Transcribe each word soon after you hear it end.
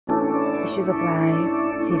Issues of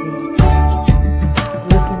Life TV.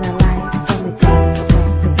 Looking at life from a God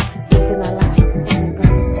perspective. Looking at life from a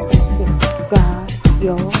God perspective. God,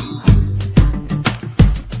 your heart.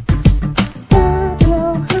 God,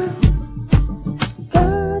 your heart.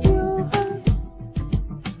 God, your heart.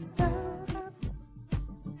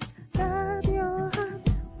 God, your heart.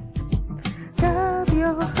 God,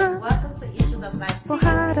 your heart. Welcome to Issues of Life For TV.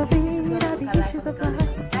 how to This be is going to look the at life issues from a of godly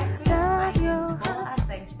life. perspective. My name is Bola.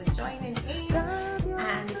 Thanks for joining in.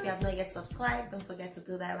 And if you have not yet subscribed, don't forget to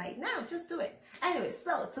do that right now. Just do it. Anyway,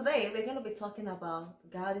 so today we're going to be talking about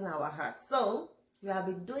guarding our heart. So we have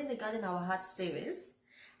been doing the Guarding Our Heart series,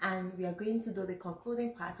 and we are going to do the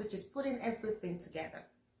concluding part, which is putting everything together.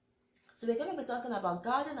 So we're going to be talking about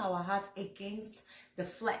guarding our heart against the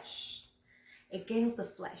flesh, against the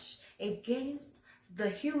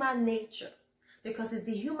human nature. Because it's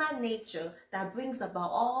the human nature that brings about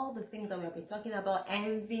all the things that we have been talking about: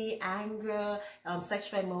 envy, anger,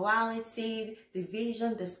 sexual immorality,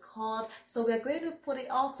 division, discord. So we're going to put it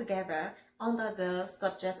all together under the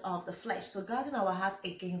subject of the flesh. So guarding our hearts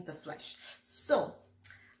against the flesh. So,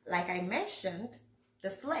 like I mentioned, the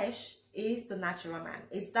flesh is the natural man.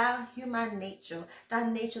 It's that human nature, that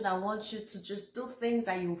nature that wants you to just do things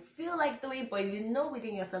that you feel like doing, but you know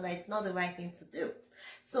within yourself that it's not the right thing to do.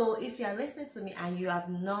 So if you are listening to me and you have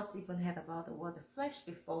not even heard about the word the flesh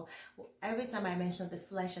before, every time I mention the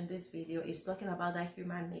flesh in this video, it's talking about that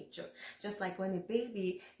human nature. Just like when a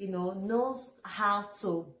baby, knows how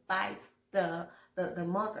to bite the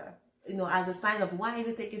mother, as a sign of why is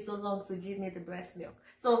it taking so long to give me the breast milk.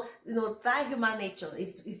 So, that human nature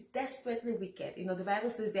is desperately wicked. The Bible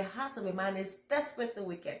says the heart of a man is desperately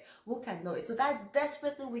wicked. Who can know it? So that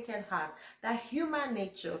desperately wicked heart, that human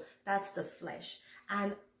nature, that's the flesh.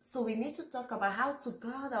 And so we need to talk about how to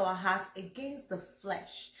guard our hearts against the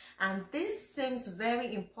flesh. And this seems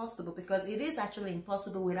very impossible, because it is actually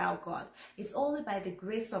impossible without God. It's only by the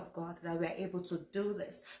grace of God that we are able to do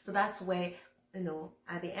this. So that's where,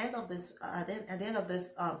 at the end of this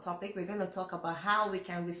topic, we're going to talk about how we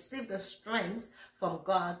can receive the strength from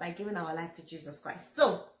God by giving our life to Jesus Christ.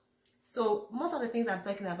 So most of the things I'm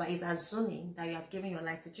talking about is assuming that you have given your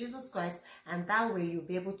life to Jesus Christ, and that way you'll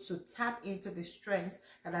be able to tap into the strength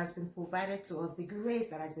that has been provided to us, the grace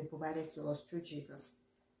that has been provided to us through Jesus.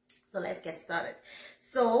 So let's get started.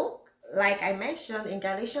 So, like I mentioned, in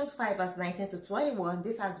Galatians 5 verse 19 to 21,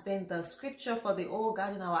 this has been the scripture for the whole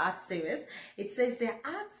Guarding Our Heart series. It says the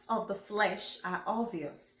acts of the flesh are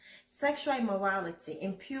obvious: sexual immorality,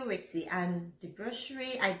 impurity and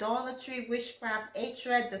debauchery, idolatry, witchcraft,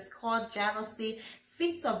 hatred, discord, jealousy,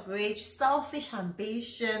 fits of rage, selfish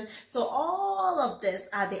ambition. So all of this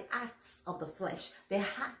are the acts of the flesh, the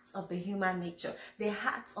acts of the human nature, the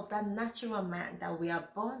acts of that natural man that we are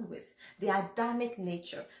born with, the Adamic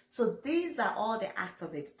nature. So these are all the acts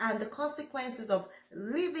of it. And the consequences of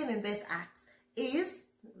living in these acts is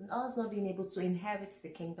us not being able to inherit the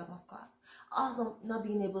kingdom of God. Also not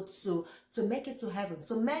being able to make it to heaven.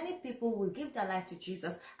 So many people will give their life to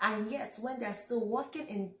Jesus, and yet when they're still walking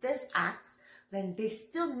in these acts, then they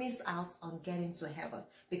still miss out on getting to heaven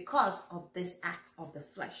because of this act of the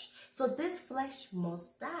flesh. So this flesh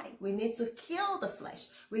must die. We need to kill the flesh.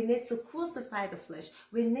 We need to crucify the flesh.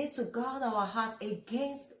 We need to guard our hearts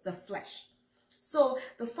against the flesh. So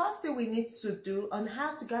the first thing we need to do on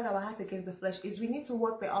how to guard our heart against the flesh is we need to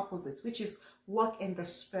work the opposite, which is walk in the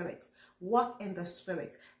Spirit. Walk in the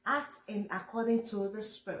Spirit. Act in according to the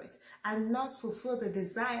Spirit, and not fulfill the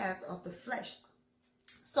desires of the flesh.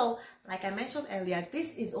 So, like I mentioned earlier,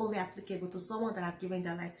 this is only applicable to someone that have given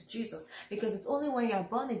their life to Jesus, because it's only when you are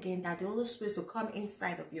born again that the Holy Spirit will come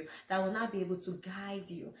inside of you, that will not be able to guide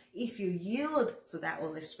you if you yield to that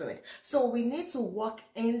Holy Spirit. So we need to walk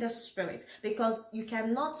in the Spirit, because you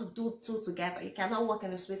cannot do two together. You cannot walk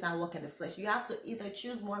in the Spirit and walk in the flesh. You have to either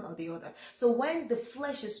choose one or the other. So when the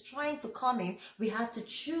flesh is trying to come in, we have to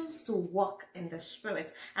choose to walk in the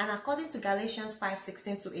Spirit. And according to Galatians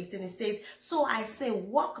 5:16 to 18, it says, "So I say,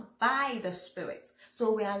 walk by the Spirit."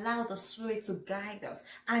 So we allow the Spirit to guide us,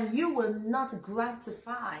 and you will not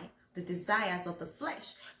gratify the desires of the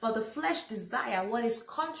flesh. For the flesh desire what is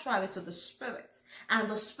contrary to the Spirit, and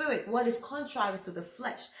the Spirit what is contrary to the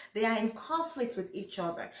flesh. They are in conflict with each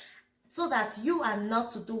other, so that you are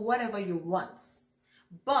not to do whatever you want.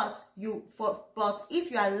 But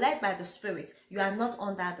if you are led by the Spirit, you are not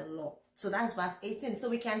under the law. So that's verse 18. So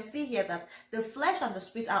we can see here that the flesh and the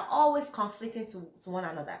Spirit are always conflicting to one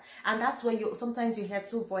another. And that's where sometimes you hear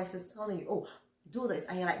two voices telling you, oh, do this,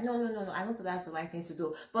 and you're like, no, I don't think that's the right thing to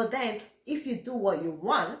do. But then if you do what you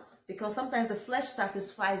want, because sometimes the flesh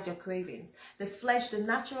satisfies your cravings, the flesh, the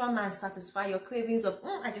natural man satisfies your cravings of,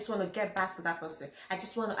 I just want to get back to that person, I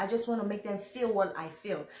just want to make them feel what I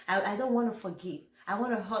feel, I don't want to forgive, I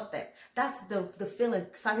want to hurt them. That's the feeling,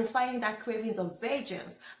 satisfying that cravings of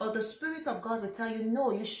vengeance. But the Spirit of God will tell you,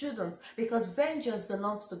 no, you shouldn't, because vengeance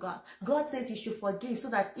belongs to God. God says you should forgive, so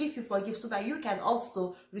that if you forgive, so that you can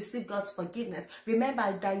also receive God's forgiveness.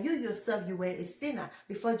 Remember that you yourself, you were a sinner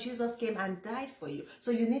before Jesus came and died for you.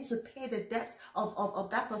 So you need to pay the debt of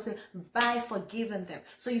that person by forgiving them.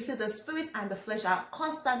 So you see, the spirit and the flesh are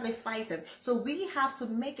constantly fighting. So we have to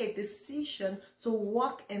make a decision to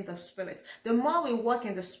walk in the Spirit. The more we walk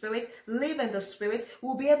in the Spirit, live in the Spirit,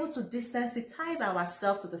 we'll be able to desensitize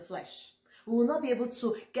ourselves to the flesh. We will not be able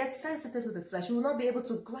to get sensitive to the flesh. We will not be able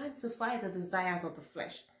to gratify the desires of the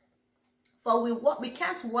flesh. For we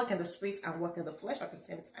can't walk in the Spirit and walk in the flesh at the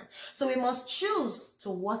same time. So we must choose to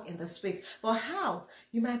walk in the Spirit. But how?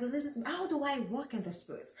 You might be listening to me. How do I walk in the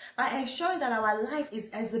Spirit? By ensuring that our life is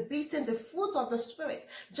exhibiting the fruits of the Spirit.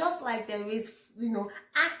 Just like there is,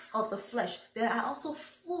 acts of the flesh, there are also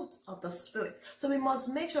fruits of the Spirit. So we must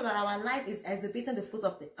make sure that our life is exhibiting the fruits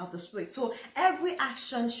of the Spirit. So every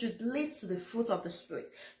action should lead to the fruit of the Spirit.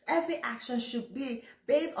 Every action should be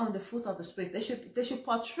based on the fruit of the Spirit. They should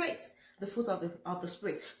portray the fruit of the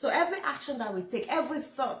Spirit. So every action that we take, every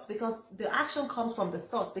thought, because the action comes from the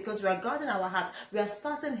thoughts, because we are guarding our hearts. We are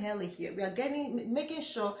starting early here. We are making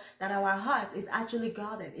sure that our heart is actually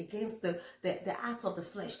guarded against the acts of the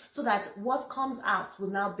flesh, so that what comes out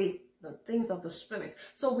will now be the things of the Spirit.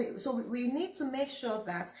 So we need to make sure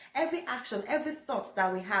that every action, every thought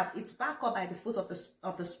that we have, it's backed up by the fruit of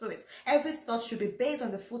the Spirit. Every thought should be based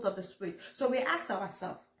on the fruit of the Spirit. So we ask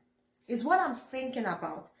ourselves, is what I'm thinking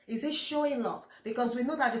about, is it showing love? Because we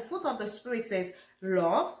know that the fruit of the Spirit says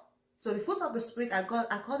love. So the fruit of the Spirit,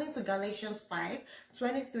 according to Galatians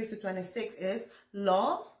 5:23-26, is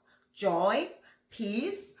love, joy,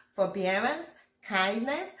 peace, forbearance,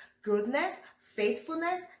 kindness, goodness,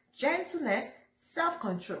 faithfulness, gentleness,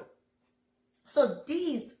 self-control. So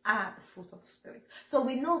these are the fruit of the Spirit. So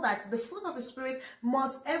we know that the fruit of the Spirit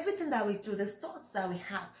everything that we do, the thoughts that we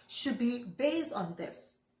have, should be based on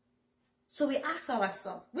this. So we ask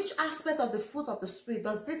ourselves, which aspect of the fruit of the Spirit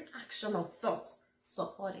does this action of thoughts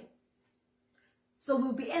support it? So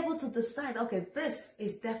we'll be able to decide, okay, this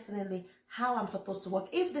is definitely how I'm supposed to work.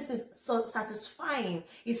 If this is so satisfying,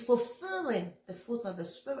 is fulfilling the fruit of the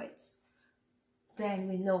Spirit, then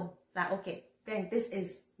we know that, okay, then this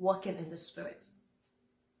is working in the Spirit.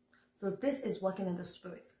 So this is working in the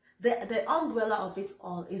Spirit. The umbrella of it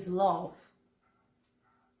all is love.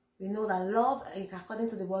 We know that love, according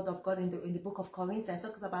to the word of God in the book of Corinthians,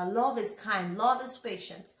 talks about love is kind, love is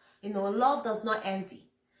patient. Love does not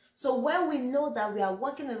envy. So when we know that we are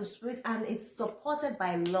working in the Spirit and it's supported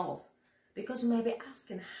by love, because you might be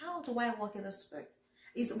asking, how do I walk in the Spirit?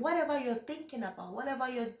 Is whatever you're thinking about, whatever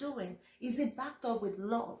you're doing, is it backed up with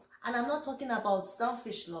love? And I'm not talking about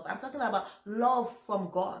selfish love. I'm talking about love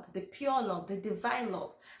from God, the pure love, the divine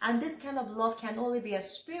love. And this kind of love can only be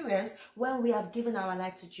experienced when we have given our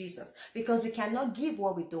life to Jesus, because we cannot give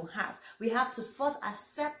what we don't have. We have to first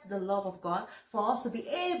accept the love of God for us to be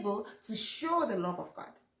able to show the love of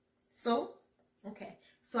God. So, okay.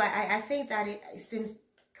 So I think that it seems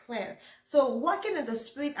clear. So walking in the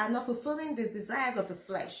Spirit and not fulfilling the desires of the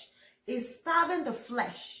flesh is starving the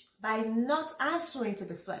flesh by not answering to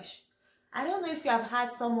the flesh. I don't know if you have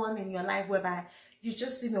had someone in your life whereby you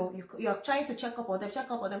just, you're trying to check up on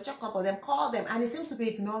them, call them, and it seems to be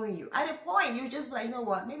ignoring you. At a point, you just like, you know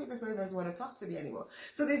what, maybe this person doesn't want to talk to me anymore.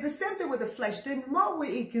 So there's the same thing with the flesh. The more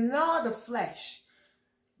we ignore the flesh,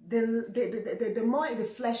 the more the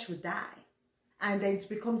flesh will die, and then to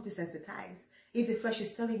become desensitized. If the flesh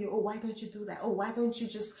is telling you, oh, why don't you do that? Oh, why don't you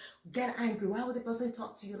just get angry? Why would the person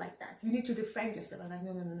talk to you like that? You need to defend yourself. I'm like,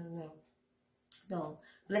 no.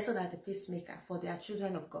 Blessed are the peacemaker, for they are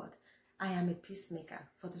children of God. I am a peacemaker,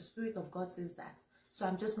 for the Spirit of God says that. So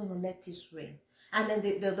I'm just going to let peace reign. And then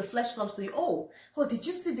the flesh comes to you. Oh, did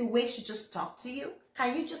you see the way she just talked to you?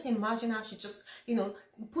 Can you just imagine how she just,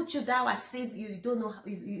 put you down as if you don't know,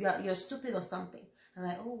 you're stupid or something? I'm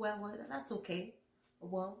like, oh, well, that's okay.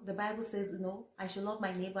 Well, the Bible says, I should love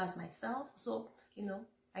my neighbor as myself. So,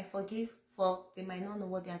 I forgive, for they might not know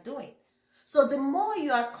what they are doing. So the more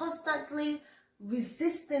you are constantly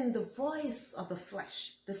resisting the voice of the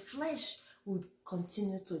flesh will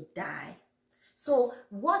continue to die. So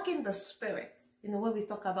walk in the Spirit, when we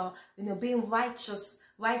talk about, being righteous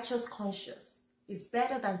conscious is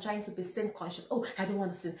better than trying to be sin conscious. Oh, I don't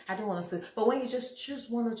want to sin. But when you just choose,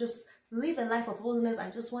 want to just live a life of holiness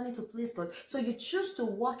and just wanting to please God. So you choose to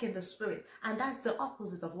walk in the Spirit, and that's the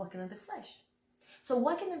opposite of walking in the flesh. So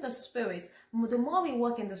walking in the Spirit, the more we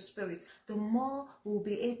walk in the Spirit, the more we'll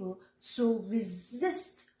be able to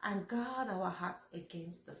resist and guard our hearts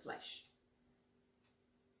against the flesh.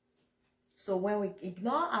 So when we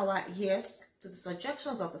ignore our ears to the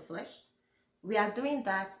suggestions of the flesh, we are doing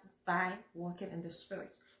that by walking in the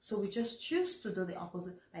Spirit. So we just choose to do the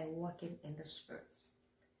opposite by walking in the Spirit.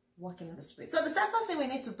 Walking in the Spirit. So the second thing we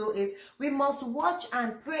need to do is we must watch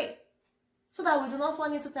and pray so that we do not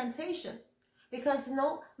fall into temptation. Because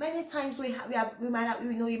many times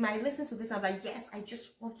you might listen to this and be like, yes, I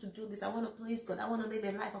just want to do this. I want to please God. I want to live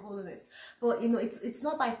a life of holiness. But it's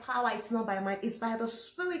not by power. It's not by might. It's by the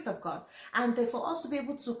Spirit of God. And for us to be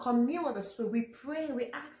able to commune with the Spirit, we pray. We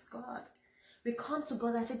ask God. We come to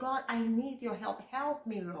God and say, God, I need your help. Help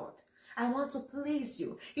me, Lord. I want to please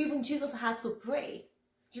you. Even Jesus had to pray.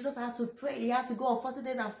 Jesus had to pray. He had to go on 40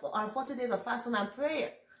 days of fasting and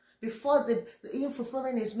prayer before him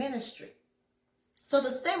fulfilling his ministry. So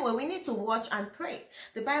the same way, we need to watch and pray.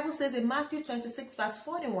 The Bible says in Matthew 26 verse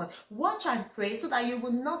 41, watch and pray so that you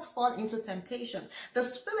will not fall into temptation. The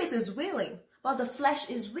spirit is willing, but the flesh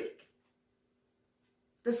is weak.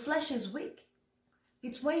 The flesh is weak.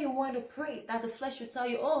 It's when you want to pray that the flesh will tell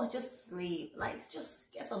you, oh, just sleep. Like,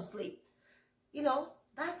 just get some sleep.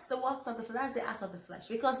 That's the works of the flesh. That's the act of the flesh.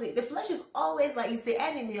 Because the flesh is always like, it's the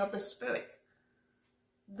enemy of the spirit.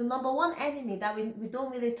 The number one enemy that we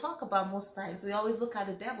don't really talk about most times, we always look at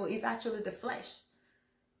the devil, is actually the flesh.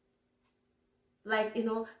 Like,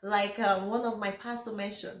 one of my pastors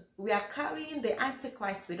mentioned, we are carrying the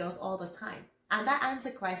Antichrist with us all the time. And that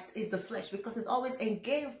Antichrist is the flesh, because it's always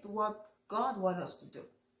against what God wants us to do.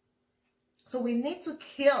 So we need to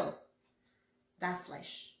kill that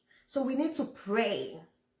flesh. So we need to pray.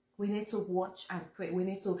 We need to watch and pray. We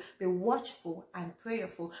need to be watchful and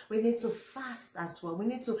prayerful. We need to fast as well. We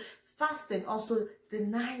need to fasting also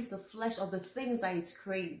denies the flesh of the things that it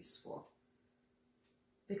craves for.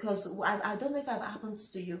 Because I don't know if it happens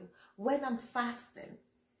to you. When I'm fasting,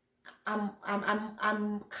 I'm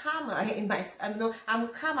calmer in my. I'm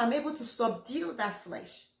calm. I'm able to subdue that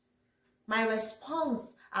flesh. My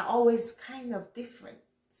response are always kind of different.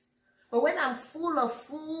 But when I'm full of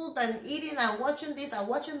food and eating and watching this and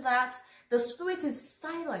watching that, the spirit is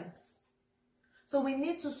silent. So we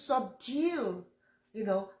need to subdue,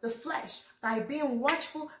 the flesh by being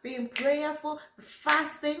watchful, being prayerful,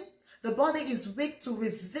 fasting. The body is weak to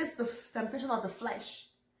resist the temptation of the flesh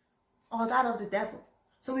or that of the devil.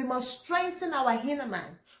 So we must strengthen our inner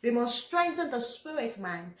man. We must strengthen the spirit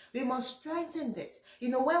man. We must strengthen it.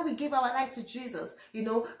 When we give our life to Jesus,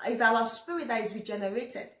 it's our spirit that is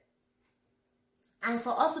regenerated. And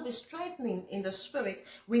for us to be strengthening in the spirit,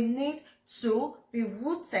 we need to be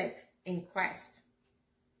rooted in Christ.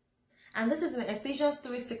 And this is in Ephesians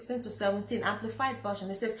 3:16-17, Amplified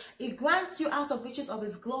Version. It says, it grants you out of riches of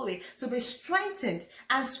his glory to be strengthened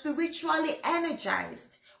and spiritually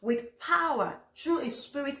energized with power through his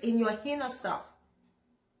spirit in your inner self,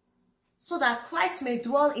 so that Christ may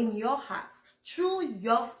dwell in your hearts through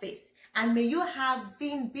your faith, and may you have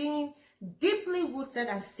been deeply rooted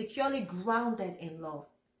and securely grounded in love.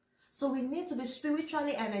 So we need to be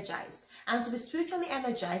spiritually energized. And to be spiritually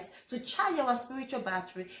energized, to charge our spiritual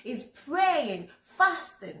battery, is praying,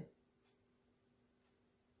 fasting,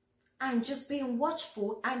 and just being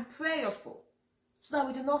watchful and prayerful, so that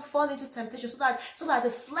we do not fall into temptation, so that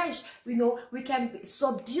the flesh, we can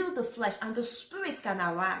subdue the flesh and the spirit can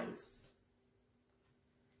arise.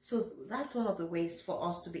 So that's one of the ways for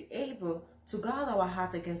us to be able to guard our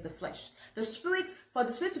heart against the flesh. For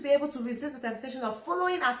the spirit to be able to resist the temptation of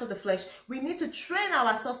following after the flesh, we need to train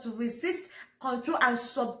ourselves to resist, control, and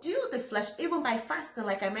subdue the flesh, even by fasting,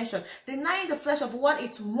 like I mentioned, denying the flesh of what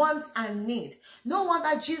it wants and needs. No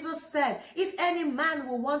wonder Jesus said, if any man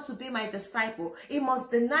will want to be my disciple, he must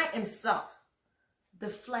deny himself, the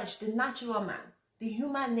flesh, the natural man, the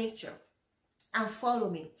human nature, and follow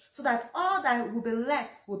me, so that all that will be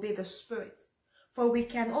left will be the spirit. For we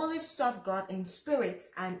can only serve God in spirit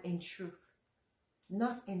and in truth,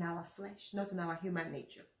 not in our flesh, not in our human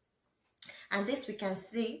nature. And this we can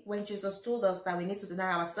see when Jesus told us that we need to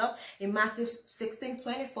deny ourselves in Matthew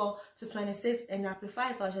 16:24-26 in the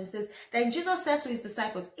Amplified Version. It says, then Jesus said to his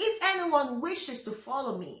disciples, if anyone wishes to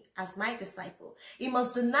follow me as my disciple, he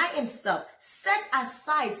must deny himself, set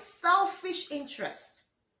aside selfish interest.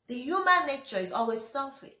 The human nature is always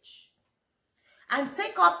selfish, and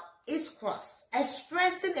take up his cross,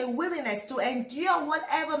 expressing a willingness to endure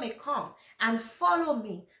whatever may come, and follow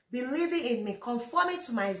me, believing in me, conforming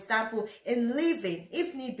to my example in living,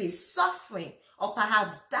 if need be, suffering or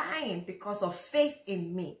perhaps dying because of faith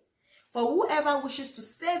in me. For whoever wishes to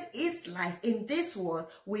save his life in this world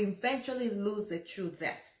will eventually lose it through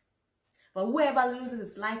death. But whoever loses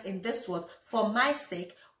his life in this world for my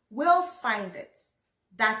sake will find it.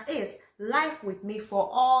 That is, life with me for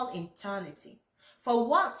all eternity. For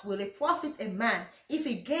what will it profit a man if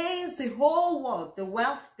he gains the whole world, the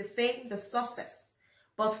wealth, the fame, the success,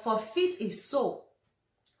 but forfeit his soul?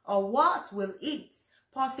 Or what will it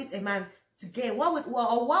profit a man to gain?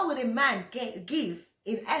 What would a man give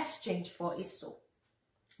in exchange for his soul?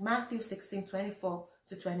 Matthew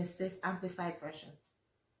 16:24-26, Amplified Version.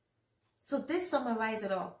 So this summarizes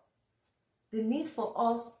it all. The need for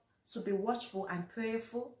us to be watchful and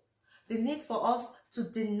prayerful. The need for us to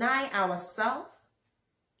deny ourselves,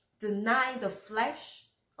 deny the flesh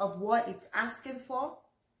of what it's asking for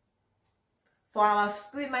our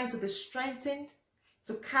spirit mind to be strengthened,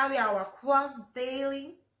 to carry our cross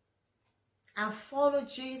daily and follow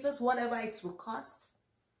Jesus, whatever it will cost.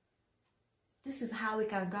 This is how we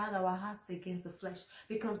can guard our hearts against the flesh,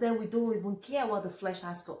 because then we don't even care what the flesh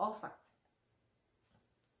has to offer.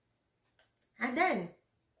 And then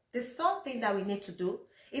the third thing that we need to do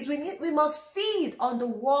is we must feed on the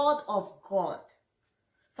word of God.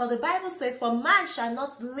 For the Bible says, for man shall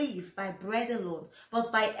not live by bread alone,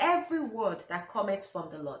 but by every word that cometh from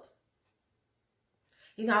the Lord.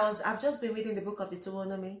 You know, I've just been reading the book of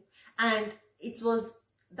Deuteronomy, and it was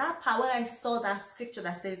that part where I saw that scripture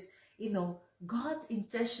that says, you know, God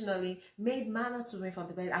intentionally made manna to rain from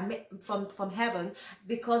the bed and from heaven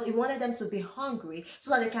because he wanted them to be hungry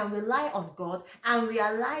so that they can rely on God and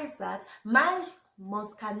realize that man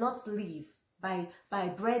cannot live by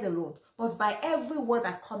bread alone, but by every word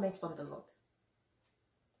that comes from the Lord.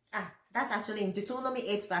 That's actually in Deuteronomy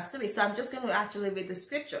 8:3. So I'm just going to actually read the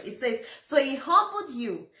scripture. It says, so he humbled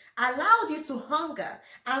you, allowed you to hunger,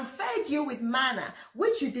 and fed you with manna,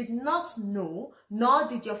 which you did not know, nor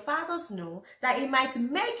did your fathers know, that he might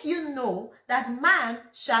make you know that man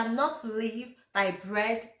shall not live by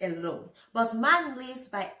bread alone, but man lives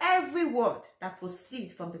by every word that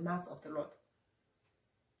proceeds from the mouth of the Lord.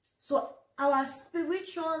 So our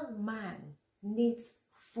spiritual man needs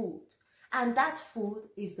food. And that food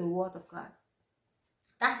is the word of God.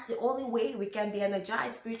 That's the only way we can be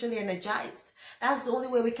energized, spiritually energized. That's the only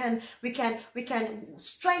way we can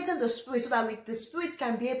strengthen the spirit so that the spirit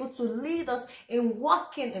can be able to lead us in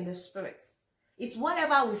walking in the spirit. It's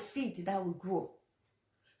whatever we feed that will grow.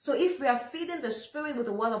 So if we are feeding the spirit with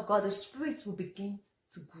the word of God, the spirit will begin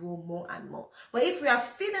to grow more and more. But if we are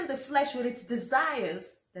feeding the flesh with its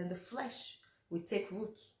desires, then the flesh will take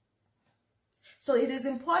root. So it is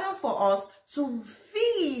important for us to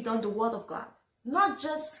feed on the word of God, not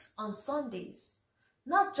just on Sundays,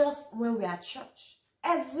 not just when we are at church,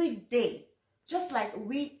 every day, just like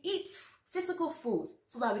we eat physical food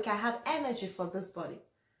so that we can have energy for this body.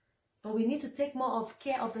 But we need to take more of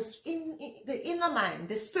care of the inner mind,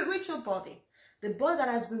 the spiritual body, the body that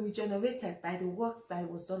has been regenerated by the works that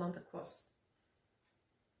was done on the cross.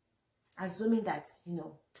 Assuming that, you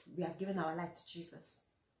know, we have given our life to Jesus.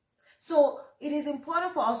 So it is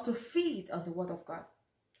important for us to feed on the word of God.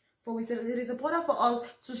 For it is important for us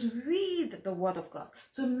to read the word of God,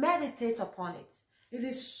 to meditate upon it. It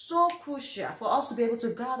is so crucial for us to be able to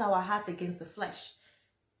guard our hearts against the flesh.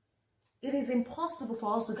 It is impossible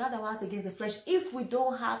for us to guard our hearts against the flesh if we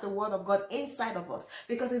don't have the word of God inside of us.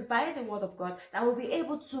 Because it's by the word of God that we'll be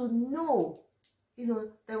able to know, you know,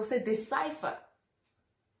 they will say decipher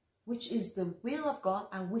which is the will of God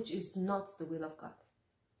and which is not the will of God.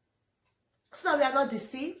 So that we are not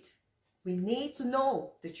deceived, we need to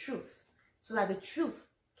know the truth so that the truth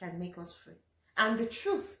can make us free. And the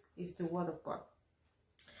truth is the word of God.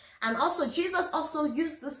 And also, Jesus also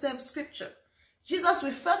used the same scripture. Jesus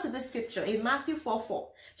referred to this scripture in Matthew 4:4.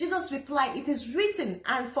 Jesus replied, it is written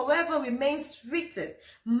and forever remains written,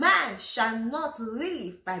 man shall not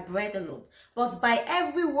live by bread alone, but by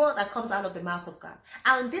every word that comes out of the mouth of God.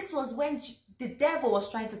 And this was when the devil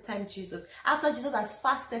was trying to tempt Jesus. After Jesus has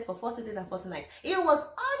fasted for 40 days and 40 nights, he was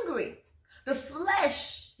hungry. The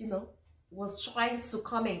flesh, you know, was trying to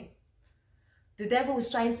come in. The devil was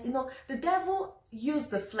trying to, you know, the devil used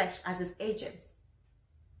the flesh as its agent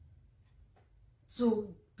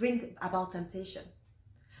to bring about temptation.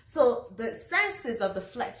 So the senses of the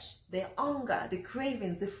flesh, the hunger, the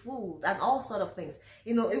cravings, the food, and all sort of things,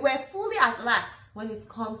 you know, it were fully alert when it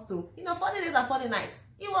comes to, you know, 40 days and 40 nights.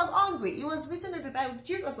 He was hungry. It was written in the Bible,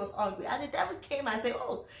 Jesus was hungry. And the devil came and said,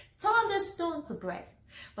 oh, turn this stone to bread.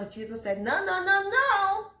 But Jesus said, no, no, no,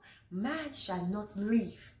 no. Man shall not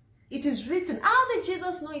live. It is written. How did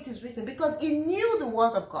Jesus know it is written? Because he knew the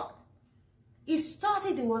word of God. is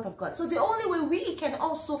study the word of God. So the only way we can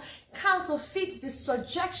also counterfeit the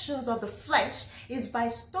suggestions of the flesh is by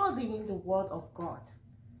studying the word of God.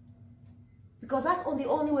 Because that's the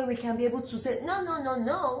only way we can be able to say, no, no, no,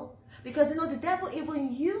 no. Because, you know, the devil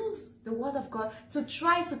even used the word of God to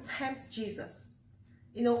try to tempt Jesus.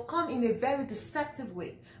 You know, come in a very deceptive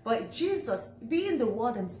way. But Jesus, being the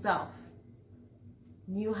word himself,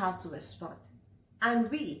 knew how to respond.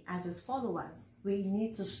 And we, as his followers, we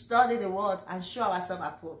need to study the word and show ourselves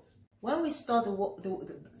approved. When we store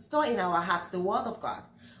in our hearts the word of God,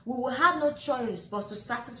 we will have no choice but to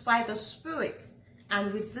satisfy the spirit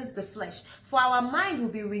and resist the flesh. For our mind will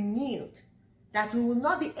be renewed, that we will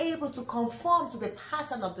not be able to conform to the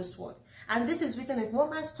pattern of this world. And this is written in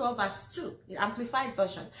Romans 12 verse 2, the Amplified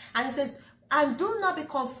Version. And it says, and do not be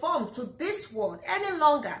conformed to this world any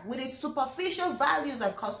longer with its superficial values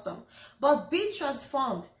and custom, but be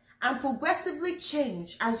transformed and progressively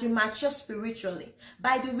change as you mature spiritually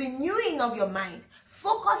by the renewing of your mind,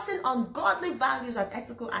 focusing on godly values and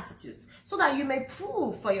ethical attitudes, so that you may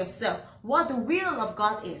prove for yourself what the will of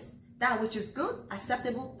God is, that which is good,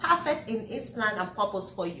 acceptable, perfect in his plan and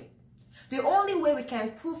purpose for you. The only way we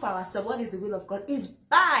can prove for ourselves what is the will of God is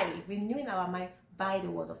by renewing our mind by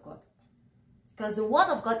the word of God. Because the word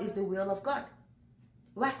of God is the will of God.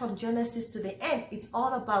 Right from Genesis to the end, it's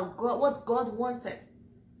all about God, what God wanted,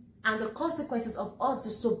 and the consequences of us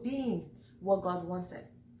disobeying what God wanted.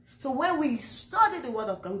 So when we study the word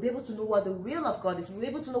of God, we'll be able to know what the will of God is. We'll be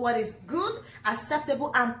able to know what is good,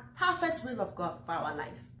 acceptable, and perfect will of God for our life.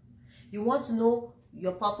 You want to know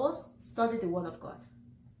your purpose? Study the word of God.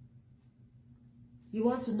 You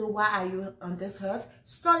want to know why are you on this earth?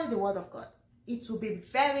 Study the word of God. It will be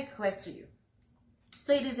very clear to you.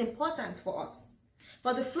 So it is important for us.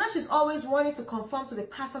 For the flesh is always wanting to conform to the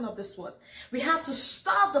pattern of this world. We have to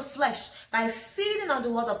starve the flesh by feeding on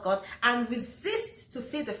the word of God and resist to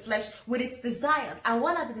feed the flesh with its desires. And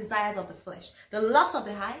what are the desires of the flesh? The lust of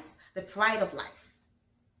the eyes, the pride of life.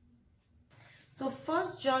 So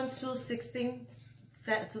 1 John 2:16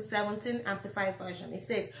 to 17 Amplified Version, it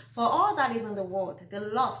says, for all that is in the world, the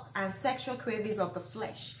lust and sexual cravings of the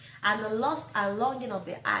flesh, and the lust and longing of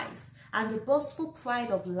the eyes, and the boastful pride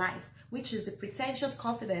of life, which is the pretentious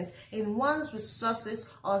confidence in one's resources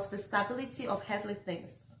or the stability of earthly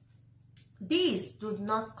things. These do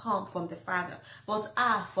not come from the Father, but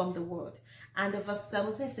are from the world. And the verse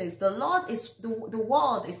 17 says, the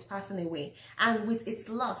world is passing away, and with its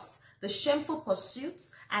lust, the shameful pursuits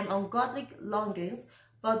and ungodly longings,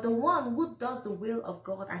 but the one who does the will of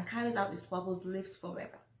God and carries out his purpose lives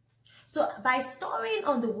forever. So by storing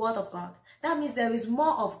on the word of God, that means there is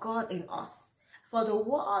more of God in us. For the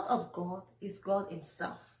word of God is God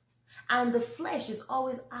himself. And the flesh is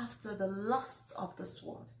always after the lust of this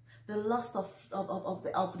world, the lust of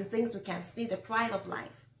the things we can see, the pride of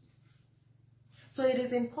life. So it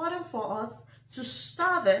is important for us to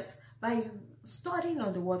starve it by studying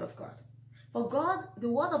on the word of God. For God, the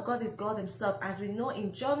word of God is God himself, as we know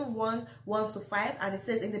in John 1:1-5, and it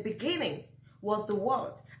says, in the beginning was the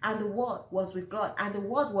word, and the word was with God, and the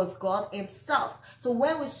word was God himself. So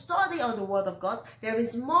when we study on the word of God, there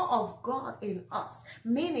is more of God in us,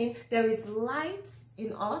 meaning there is light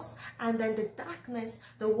in us, and then the darkness,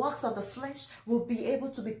 the works of the flesh will be able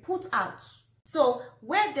to be put out. So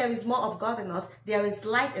where there is more of God in us, there is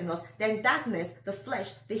light in us, then darkness, the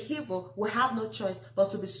flesh, the evil will have no choice but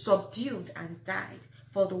to be subdued and died.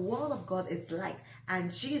 For the word of God is light,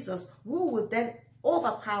 and Jesus, who will then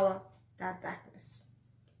overpower that darkness.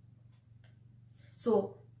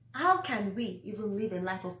 So how can we even live a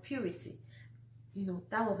life of purity? You know,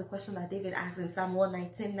 that was a question that David asked in Psalm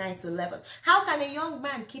 119, 9-11. How can a young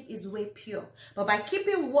man keep his way pure? But by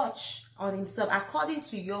keeping watch on himself according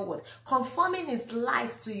to your word, conforming his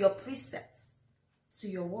life to your precepts, to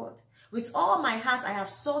your word. With all my heart I have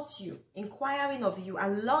sought you, inquiring of you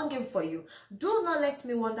and longing for you. Do not let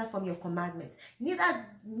me wander from your commandments,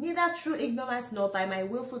 neither through ignorance nor by my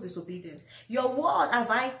willful disobedience. Your word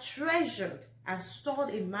have I treasured and stored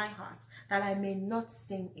in my heart, that I may not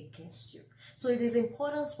sin against you. So it is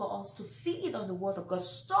important for us to feed on the word of God,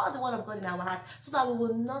 store the word of God in our heart, so that we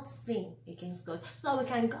will not sin against God, so that we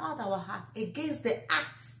can guard our heart against the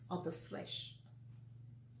acts of the flesh.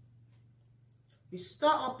 We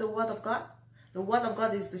store up the word of God. The word of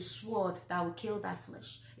God is the sword that will kill that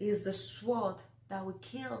flesh. It is the sword that will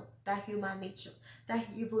kill that human nature, that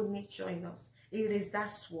evil nature in us. It is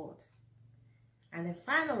that sword. And then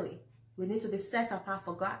finally, we need to be set apart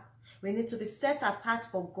for God. We need to be set apart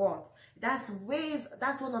for God. That's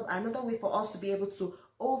another way for us to be able to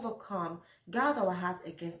overcome, guard our hearts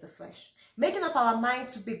against the flesh, making up our mind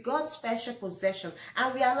to be God's special possession,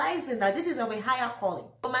 and realizing that this is of a higher calling.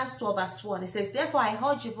 Romans 12 verse 1, it says, therefore I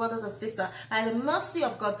urge you, brothers and sisters, by the mercy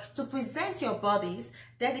of God, to present your bodies,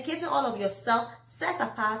 dedicating all of yourself, set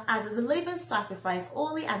apart as a living sacrifice,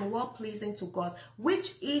 holy and well-pleasing to God,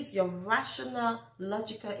 which is your rational,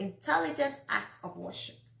 logical, intelligent act of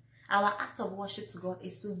worship. Our act of worship to God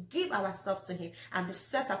is to give ourselves to Him and be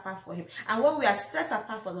set apart for Him. And when we are set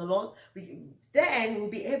apart for the Lord, then we'll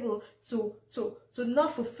be able to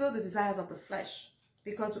not fulfill the desires of the flesh,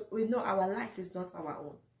 because we know our life is not our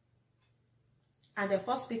own. And then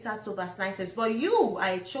 1 Peter 2 verse 9 says, but you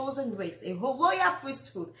are a chosen race, a royal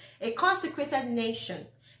priesthood, a consecrated nation,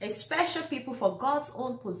 a special people for God's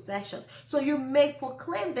own possession, so you may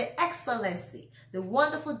proclaim the excellency, the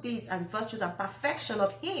wonderful deeds and virtues and perfection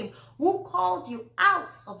of Him who called you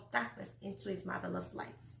out of darkness into His marvelous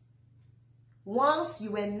lights. Once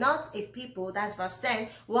you were not a people, that's verse 10,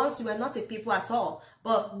 once you were not a people at all,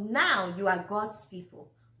 but now you are God's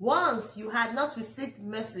people. Once you had not received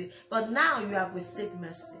mercy, but now you have received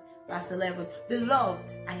mercy. Verse 11,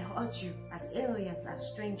 beloved, I urge you as aliens,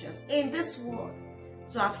 as strangers in this world,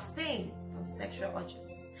 to abstain from sexual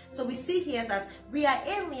urges. So we see here that we are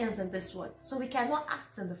aliens in this world, so we cannot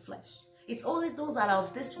act in the flesh. It's only those that are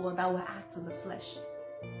of this world that will act in the flesh.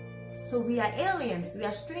 So we are aliens, we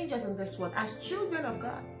are strangers in this world, as children of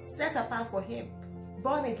God, set apart for Him,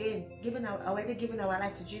 born again, already given our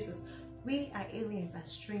life to Jesus. We are aliens and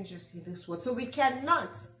strangers in this world, so we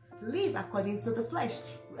cannot live according to the flesh.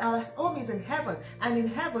 Our home is in heaven, and in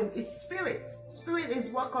heaven it's spirit. Spirit is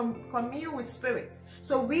what commune with spirit.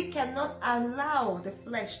 So we cannot allow the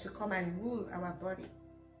flesh to come and rule our body.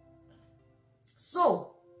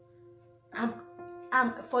 So,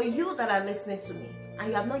 for you that are listening to me, and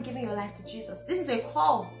you have not given your life to Jesus, this is a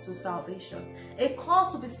call to salvation, a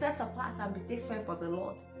call to be set apart and be different for the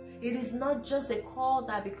Lord. It is not just a call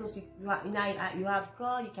that because you have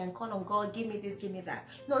God, you can call on God, give me this, give me that.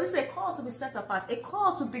 No, this is a call to be set apart, a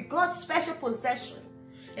call to be God's special possession,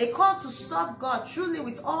 a call to serve God truly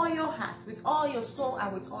with all your heart, with all your soul,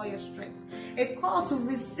 and with all your strength. A call to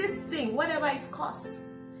resist sin, whatever it costs,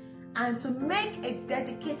 and to make a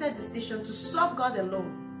dedicated decision to serve God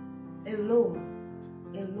alone. Alone.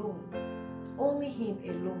 Alone. Only Him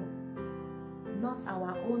alone. Not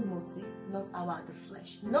our own motive, not the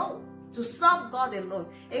flesh. No, to serve God alone.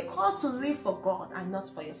 A call to live for God and not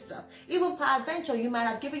for yourself. Even peradventure, you might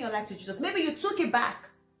have given your life to Jesus. Maybe you took it back.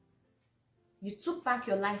 You took back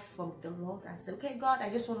your life from the Lord and said, okay, God, I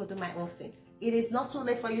just want to do my own thing. It is not too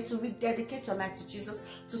late for you to rededicate your life to Jesus,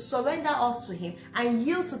 to surrender all to Him, and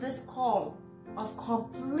yield to this call of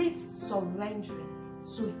complete surrendering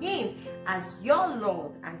to Him as your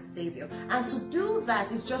Lord and Savior. And to do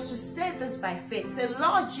that is just to say this by faith. Say,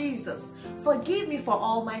 Lord Jesus, forgive me for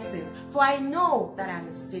all my sins, for I know that I'm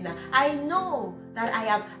a sinner. I know that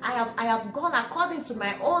I have gone according to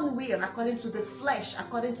my own will, according to the flesh,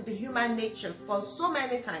 according to the human nature for so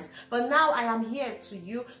many times. But now I am here to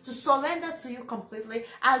you, to surrender to you completely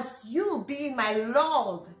as you being my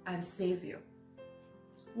Lord and Savior.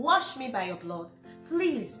 Wash me by your blood.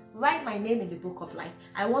 Please write my name in the book of life.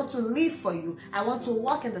 I want to live for you. I want to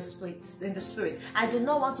walk in the spirit. I do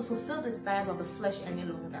not want to fulfill the desires of the flesh any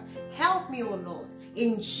longer. Help me, O Lord.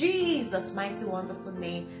 In Jesus' mighty, wonderful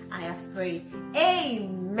name, I have prayed.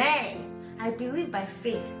 Amen. I believe by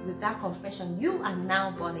faith with that confession, you are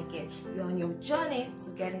now born again. You're on your journey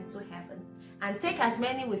to get into heaven. And take as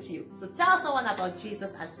many with you. So tell someone about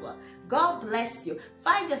Jesus as well. God bless you.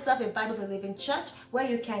 Find yourself in Bible believing church where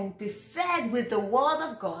you can be fed with the word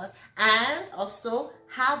of God and also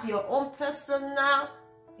have your own personal,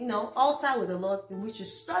 altar with the Lord in which you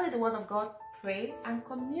study the word of God, pray, and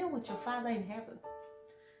commune with your Father in heaven.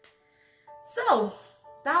 So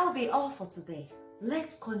that will be all for today.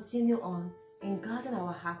 Let's continue on in guarding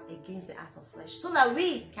our hearts against the acts of flesh so that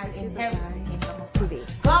we can inherit the kingdom of God.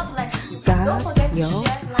 God bless you. Don't forget to share,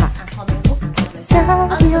 like, and comment. God bless you.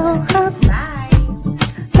 Until next time, bye.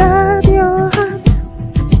 Guard your heart.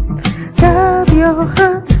 Guard your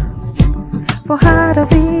heart. For out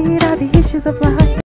of it are the issues of life.